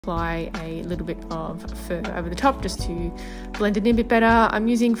apply a little bit of fur over the top just to blend it in a bit better. I'm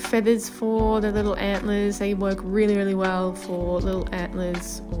using feathers for the little antlers. They work really, really well for little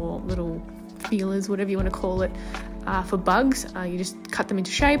antlers or little feelers, whatever you want to call it, for bugs. You just cut them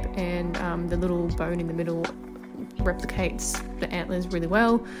into shape, and the little bone in the middle replicates the antlers really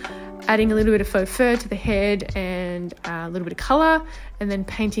well. Adding a little bit of faux fur to the head and a little bit of colour, and then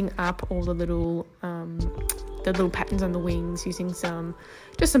painting up all the little patterns on the wings using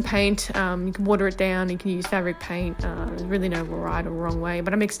just some paint. You can water it down, you can use fabric paint. There's really no right or wrong way,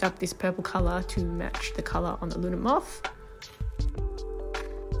 but I mixed up this purple colour to match the colour on the Lunar Moth.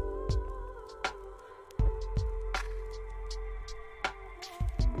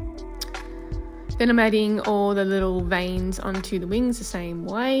 Then I'm adding all the little veins onto the wings the same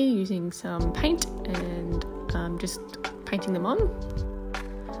way, using some paint and just painting them on.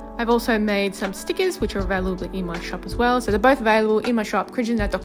 I've also made some stickers which are available in my shop as well. So they're both available in my shop, cringenet.com.